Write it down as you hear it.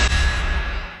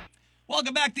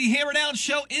Welcome back. The Hammer Down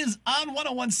Show is on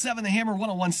 1017 The Hammer,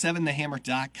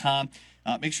 1017thehammer.com.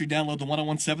 Make sure you download the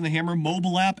 1017 The Hammer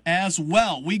mobile app as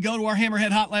well. We go to our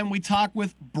Hammerhead hotline. We talk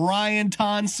with Brian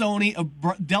Tonsoni of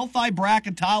Delphi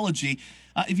Bracketology.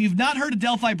 If you've not heard of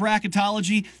Delphi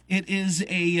Bracketology, it is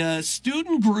a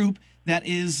student group that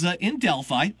is in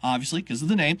Delphi, obviously, because of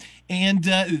the name, and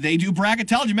they do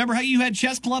bracketology. Remember how you had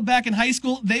chess club back in high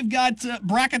school? They've got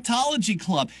bracketology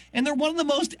club, and they're one of the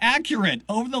most accurate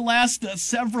over the last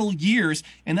several years,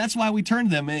 and that's why we turned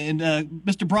to them. And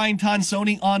Mr. Brian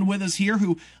Tonsoni on with us here,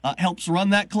 who helps run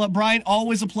that club. Brian,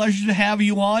 always a pleasure to have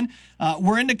you on.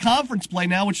 We're into conference play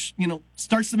now, which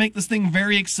starts to make this thing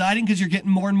very exciting because you're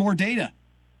getting more and more data.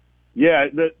 Yeah,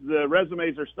 the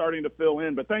resumes are starting to fill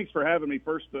in, but thanks for having me.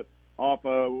 First off,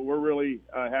 we're really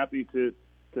happy to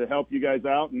help you guys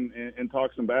out and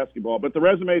talk some basketball. But the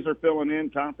resumes are filling in,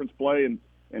 conference play,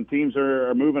 and teams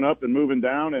are moving up and moving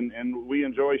down, and we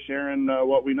enjoy sharing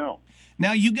what we know.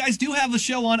 Now, you guys do have the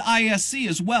show on ISC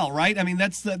as well, right? I mean,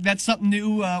 that's something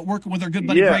new, working with our good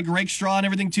buddy Greg Rakestraw and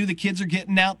everything, too. The kids are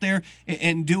getting out there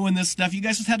and doing this stuff. You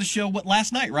guys just had a show,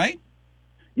 last night, right?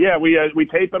 Yeah, we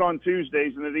tape it on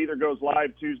Tuesdays, and it either goes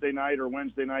live Tuesday night or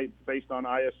Wednesday night based on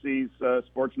ISC's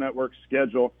Sports Network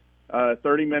schedule.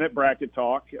 30-minute bracket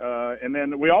talk. And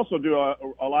then we also do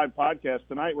a live podcast.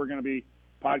 Tonight we're going to be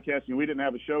podcasting. We didn't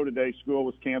have a show today. School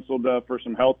was canceled for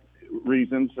some health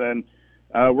reasons. And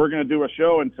we're going to do a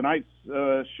show, and tonight's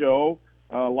show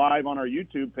live on our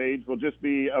YouTube page will just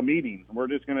be a meeting. We're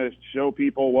just going to show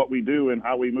people what we do and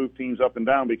how we move teams up and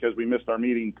down because we missed our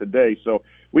meeting today. So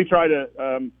we try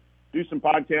to do some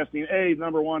podcasting,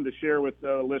 number one, to share with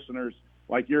listeners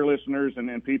like your listeners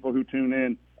and people who tune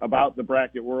in about the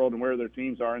bracket world and where their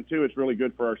teams are. And two, it's really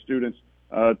good for our students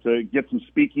to get some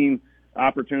speaking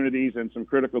opportunities and some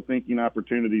critical thinking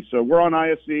opportunities. So we're on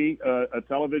ISC, a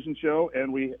television show,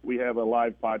 and we have a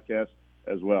live podcast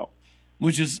as well.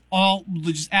 Which is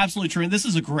absolutely true. And this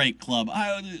is a great club.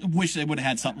 I wish they would have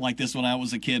had something like this when I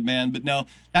was a kid, man. But no,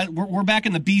 we're back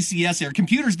in the BCS era.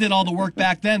 Computers did all the work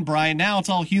back then, Brian. Now it's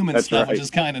all human stuff, right, which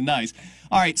is kind of nice.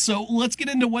 All right, so let's get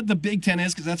into what the Big Ten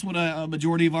is, because that's what a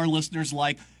majority of our listeners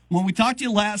like. When we talked to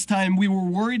you last time, we were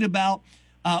worried about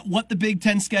what the Big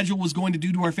Ten schedule was going to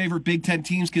do to our favorite Big Ten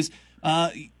teams, because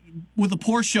with a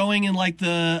poor showing in like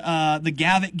the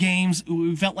Gavitt games,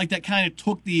 we felt like that kind of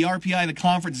took the RPI of the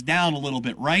conference down a little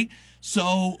bit, right?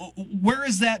 So where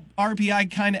is that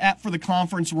RPI kind of at for the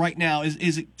conference right now?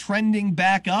 Is it trending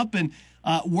back up, and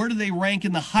where do they rank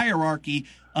in the hierarchy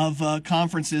of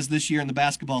conferences this year in the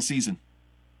basketball season?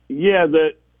 Yeah,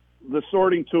 the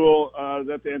sorting tool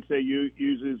that the NCAA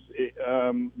uses,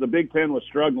 the Big Ten was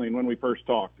struggling when we first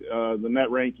talked. The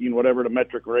net ranking, whatever the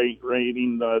metric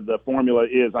rating, the formula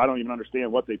is, I don't even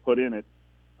understand what they put in it.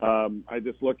 I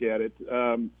just look at it.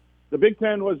 The Big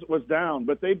Ten was down,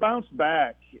 but they bounced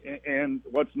back. And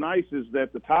what's nice is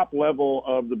that the top level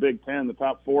of the Big Ten, the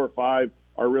top 4 or 5,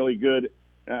 are really good.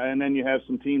 And then you have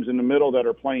some teams in the middle that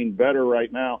are playing better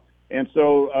right now. And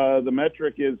so the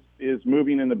metric is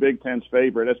moving in the Big Ten's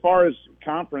favor. As far as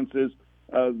conferences,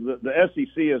 the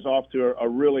SEC is off to a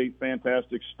really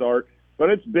fantastic start.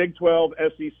 But it's Big 12,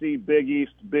 SEC, Big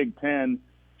East, Big Ten,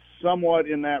 somewhat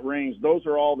in that range. Those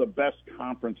are all the best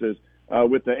conferences,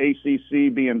 with the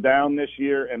ACC being down this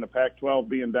year and the Pac-12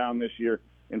 being down this year.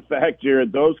 In fact,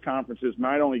 Jared, those conferences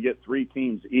might only get 3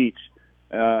 teams each.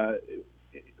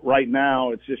 Right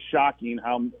now, it's just shocking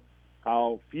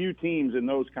how few teams in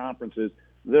those conferences.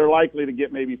 They're likely to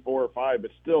get maybe 4 or 5,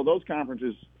 but still those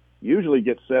conferences usually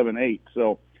get 7, 8.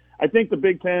 So I think the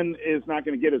Big Ten is not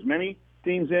going to get as many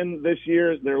teams in this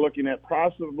year. They're looking at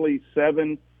possibly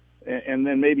 7 and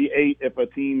then maybe 8 if a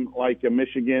team like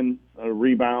Michigan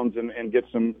rebounds and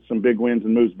gets some big wins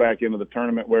and moves back into the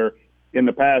tournament, where in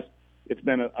the past it's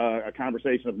been a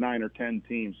conversation of 9 or 10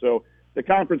 teams. So the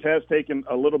conference has taken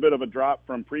a little bit of a drop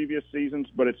from previous seasons,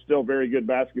 but it's still very good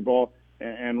basketball.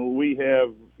 And we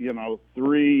have,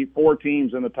 3, 4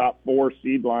 teams in the top 4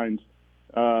 seed lines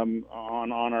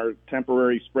on our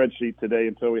temporary spreadsheet today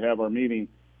until we have our meeting.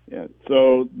 Yeah.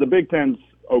 So the Big Ten's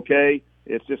okay.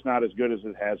 It's just not as good as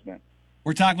it has been.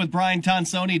 We're talking with Brian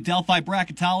Tonsoni, Delphi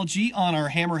Bracketology, on our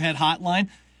Hammerhead hotline.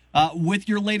 With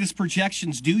your latest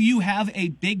projections, do you have a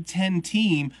Big Ten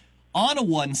team on a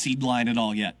 1 seed line at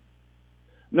all yet?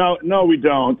 No, we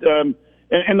don't.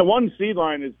 And the 1 seed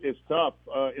line is tough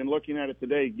in looking at it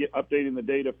today, updating the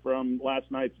data from last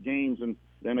night's games. And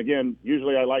then again,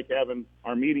 usually I like having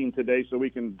our meeting today so we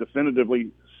can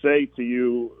definitively say to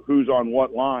you who's on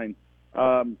what line.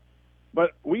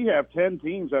 But we have 10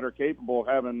 teams that are capable of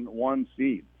having 1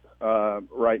 seed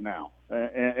right now,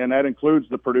 and that includes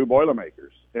the Purdue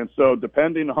Boilermakers. And so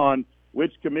depending on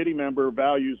which committee member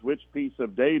values which piece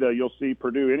of data, you'll see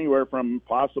Purdue anywhere from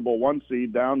possible 1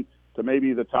 seed down to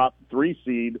maybe the top 3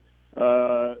 seed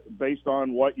based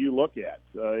on what you look at.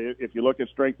 If you look at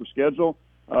strength of schedule,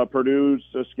 Purdue's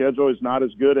schedule is not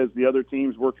as good as the other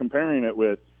teams we're comparing it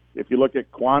with. If you look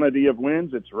at quantity of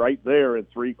wins, it's right there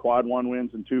at 3 quad 1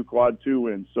 wins and 2 quad 2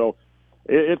 wins. So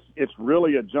it's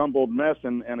really a jumbled mess.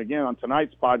 And again, on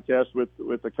tonight's podcast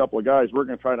with a couple of guys, we're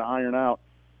going to try to iron out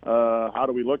how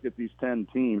do we look at these 10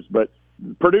 teams. But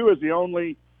Purdue is the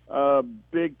only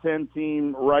Big Ten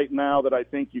team right now that I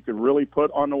think you could really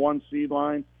put on the 1 seed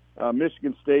line.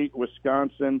 Michigan State,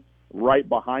 Wisconsin, right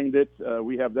behind it.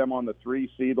 We have them on the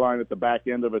 3 seed line at the back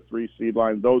end of a 3 seed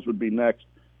line. Those would be next,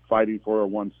 fighting for a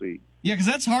 1 seed. Yeah, because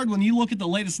that's hard when you look at the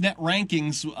latest net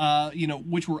rankings,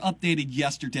 which were updated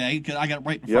yesterday. Because I got it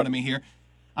right in front of me here.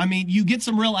 I mean, you get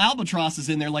some real albatrosses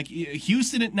in there, like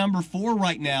Houston at number 4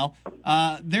 right now.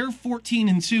 They're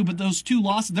 14-2, but those 2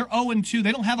 losses, they're 0-2.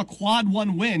 They don't have a quad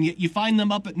 1 win. Yet you find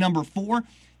them up at number 4.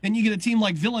 Then you get a team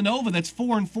like Villanova that's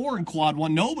 4-4 in quad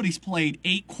 1. Nobody's played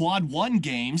 8 quad 1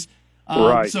 games.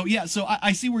 Right. So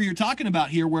I see where you're talking about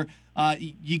here, where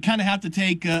you kind of have to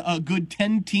take a good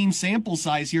 10-team sample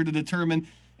size here to determine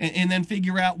and then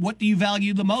figure out what do you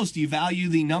value the most. Do you value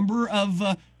the number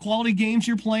of quality games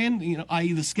you're playing,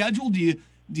 i.e. the schedule? Do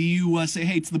you say,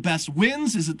 hey, it's the best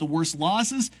wins? Is it the worst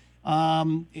losses?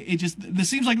 This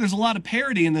seems like there's a lot of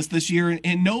parity in this year,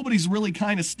 and nobody's really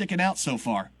kind of sticking out so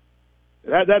far.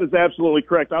 That is absolutely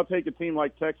correct. I'll take a team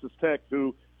like Texas Tech,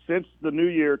 who since the new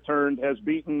year turned has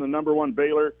beaten the number 1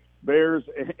 Baylor Bears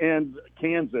and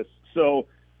Kansas. So,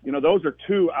 those are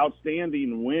 2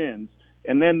 outstanding wins.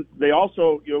 And then they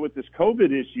also, with this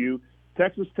COVID issue,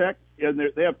 Texas Tech, and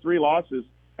they have 3 losses,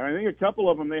 and I think a couple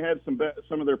of them they had some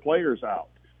of their players out.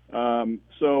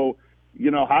 So,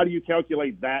 how do you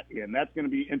calculate that in? That's going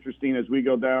to be interesting as we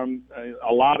go down.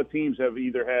 A lot of teams have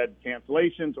either had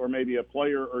cancellations or maybe a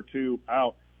player or 2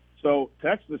 out. So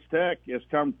Texas Tech has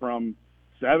come from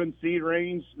 7 seed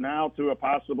range now to a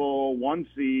possible 1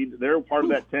 seed. They're part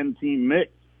of that 10-team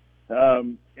mix.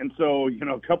 And so,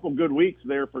 a couple good weeks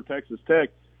there for Texas Tech.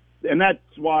 And that's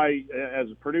why, as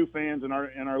Purdue fans and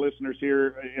our listeners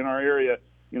here in our area,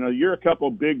 you're a couple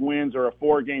big wins or a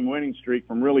 4-game winning streak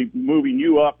from really moving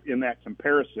you up in that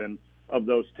comparison of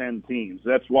those 10 teams.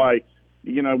 That's why,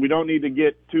 we don't need to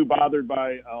get too bothered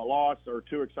by a loss or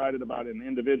too excited about an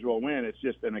individual win. It's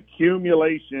just an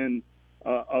accumulation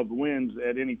of wins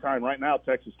at any time. Right now,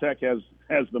 Texas Tech has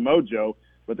the mojo,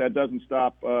 but that doesn't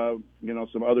stop,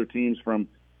 some other teams from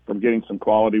getting some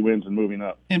quality wins and moving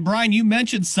up. And Brian, you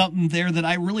mentioned something there that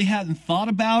I really hadn't thought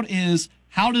about is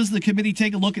how does the committee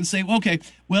take a look and say, okay,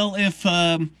 well, if,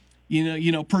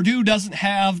 Purdue doesn't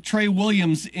have Trey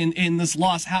Williams in this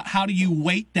loss, how do you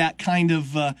weight that kind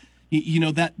of,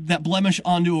 that blemish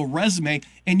onto a resume?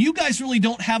 And you guys really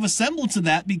don't have a semblance of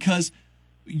that because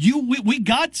we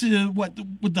got to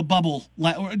with the bubble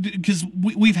because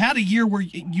we've had a year where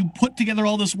you put together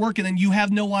all this work and then you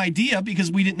have no idea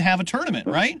because we didn't have a tournament,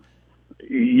 right?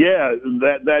 Yeah,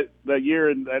 that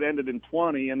year that ended in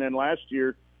 20, and then last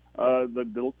year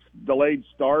the delayed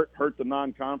start hurt the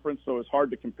non-conference, so it's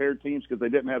hard to compare teams because they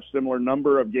didn't have similar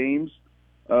number of games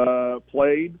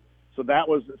played. So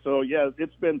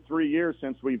it's been 3 years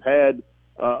since we've had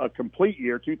a complete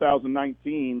year,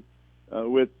 2019.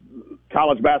 With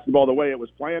college basketball the way it was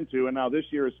planned to, and now this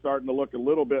year is starting to look a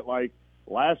little bit like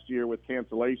last year with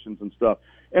cancellations and stuff.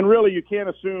 And really, you can't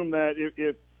assume that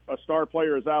if a star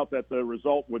player is out that the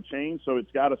result would change, so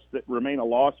it's got to remain a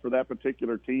loss for that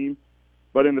particular team.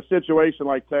 But in a situation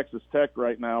like Texas Tech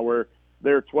right now where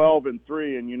they're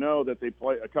 12-3 and that they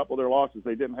play a couple of their losses,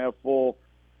 they didn't have full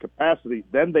capacity,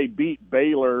 then they beat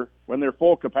Baylor. When they're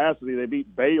full capacity, they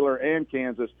beat Baylor and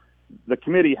Kansas. The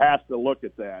committee has to look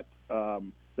at that.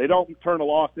 They don't turn a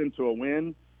loss into a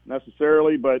win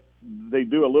necessarily, but they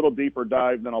do a little deeper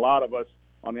dive than a lot of us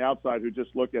on the outside who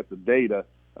just look at the data.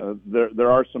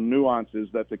 There are some nuances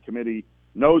that the committee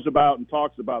knows about and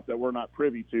talks about that we're not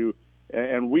privy to.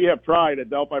 And we have tried at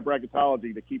Delphi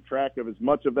Bracketology to keep track of as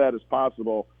much of that as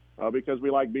possible because we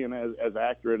like being as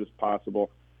accurate as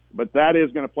possible. But that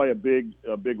is going to play a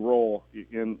big role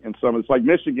in some of this. Like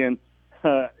Michigan,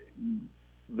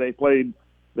 they played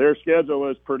their schedule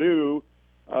was Purdue.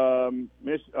 They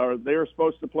were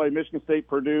supposed to play Michigan State,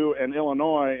 Purdue, and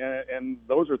Illinois, and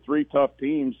those are 3 tough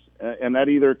teams. And that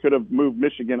either could have moved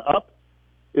Michigan up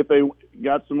if they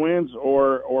got some wins,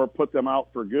 or put them out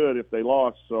for good if they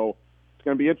lost. So it's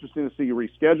going to be interesting to see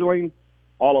rescheduling.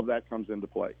 All of that comes into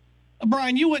play.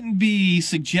 Brian, you wouldn't be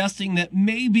suggesting that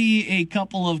maybe a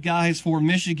couple of guys for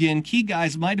Michigan, key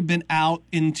guys, might have been out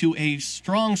into a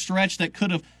strong stretch that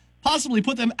could have possibly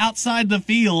put them outside the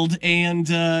field and,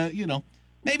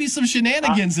 maybe some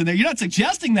shenanigans in there. You're not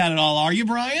suggesting that at all, are you,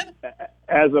 Brian?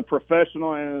 As a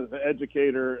professional and as an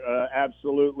educator,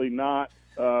 absolutely not.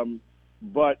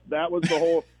 But that was the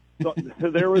whole.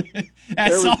 There was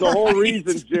the whole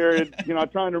reason, Jared.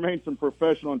 Trying to remain some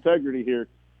professional integrity here.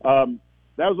 That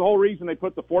was the whole reason they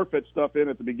put the forfeit stuff in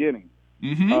at the beginning,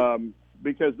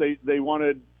 because they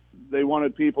wanted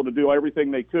people to do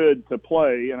everything they could to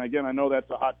play. And again, I know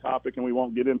that's a hot topic, and we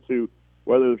won't get into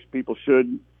whether people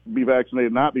should be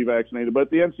vaccinated, not be vaccinated. But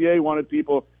the NCAA wanted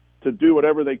people to do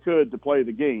whatever they could to play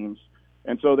the games.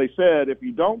 And so they said, if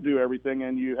you don't do everything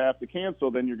and you have to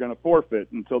cancel, then you're going to forfeit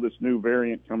until this new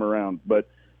variant come around. But,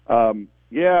 I'm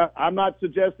not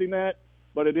suggesting that,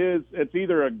 but it's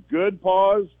either a good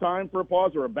time for a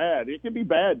pause, or a bad. It can be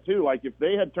bad, too. Like if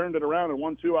they had turned it around and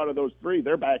won 2 out of those 3,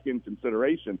 they're back in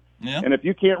consideration. Yep. And if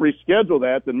you can't reschedule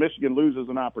that, then Michigan loses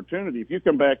an opportunity. If you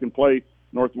come back and play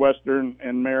Northwestern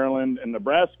and Maryland and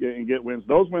Nebraska and get wins,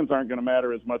 those wins aren't going to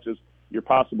matter as much as your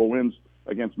possible wins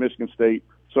against Michigan State.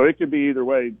 So it could be either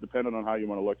way, depending on how you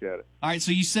want to look at it. All right,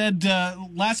 so you said,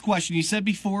 last question, you said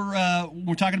before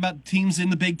we're talking about teams in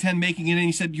the Big Ten making it, and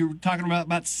you said you were talking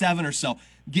about 7 or so.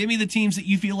 Give me the teams that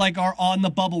you feel like are on the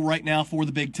bubble right now for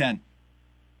the Big Ten.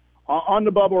 On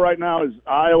the bubble right now is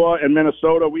Iowa and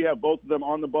Minnesota. We have both of them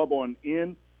on the bubble and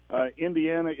in.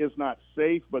 Indiana is not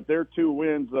safe, but their 2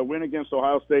 wins, the win against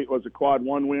Ohio State was a quad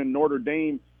 1 win. Notre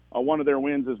Dame, one of their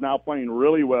wins, is now playing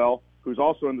really well, who's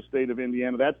also in the state of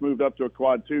Indiana. That's moved up to a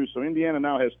quad 2. So Indiana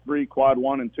now has 3 quad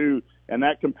 1 and 2, and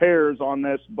that compares on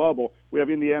this bubble. We have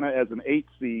Indiana as an 8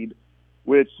 seed,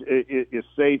 which is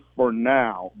safe for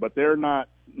now, but they're not.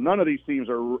 None of these teams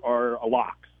are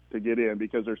locks to get in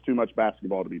because there's too much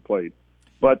basketball to be played.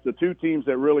 But the 2 teams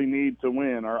that really need to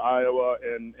win are Iowa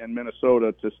and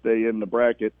Minnesota to stay in the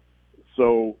bracket.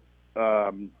 So,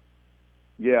 outside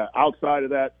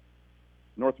of that,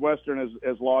 Northwestern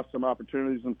has lost some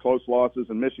opportunities and close losses,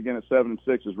 and Michigan at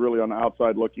 7-6 is really on the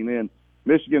outside looking in.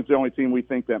 Michigan's the only team we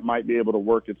think that might be able to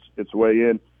work its way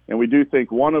in, and we do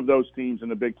think one of those teams in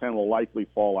the Big Ten will likely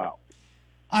fall out.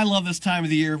 I love this time of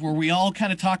the year where we all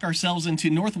kind of talk ourselves into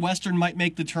Northwestern might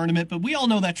make the tournament, but we all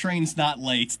know that train's not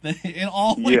late. It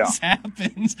always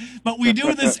happens. But we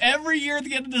do this every year at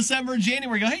the end of December and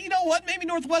January. Go, hey, you know what? Maybe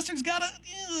Northwestern's got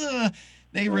to.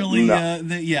 They really,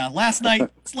 last night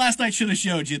should have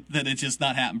showed you that it's just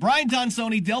not happened. Brian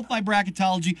Tonsoni, Delphi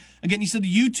Bracketology. Again, you said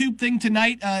the YouTube thing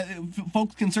tonight.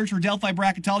 Folks can search for Delphi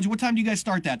Bracketology. What time do you guys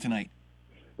start that tonight?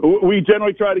 We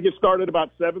generally try to get started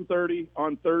about 7:30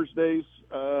 on Thursdays.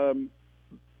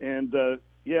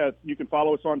 You can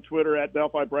follow us on Twitter at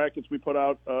Delphi Brackets. We put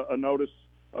out a notice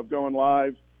of going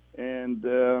live. And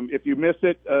if you miss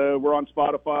it, we're on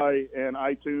Spotify and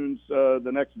iTunes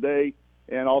the next day.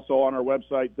 And also on our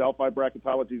website,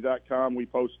 DelphiBracketology.com, we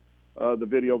post the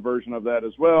video version of that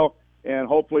as well. And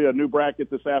hopefully a new bracket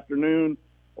this afternoon,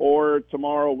 or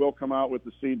tomorrow we'll come out with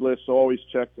the seed list, so always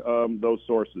check those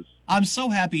sources. I'm so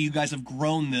happy you guys have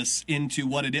grown this into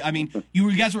what it is. I mean,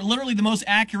 you guys were literally the most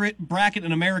accurate bracket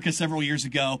in America several years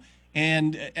ago,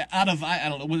 and out of, I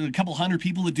don't know, a couple hundred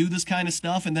people that do this kind of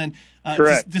stuff, and then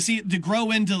to see it to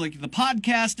grow into like the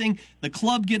podcasting, the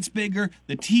club gets bigger,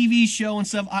 the TV show and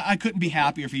stuff, I couldn't be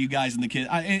happier for you guys and the kids.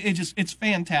 It's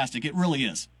fantastic. It really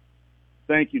is.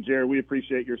 Thank you, Jared. We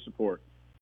appreciate your support.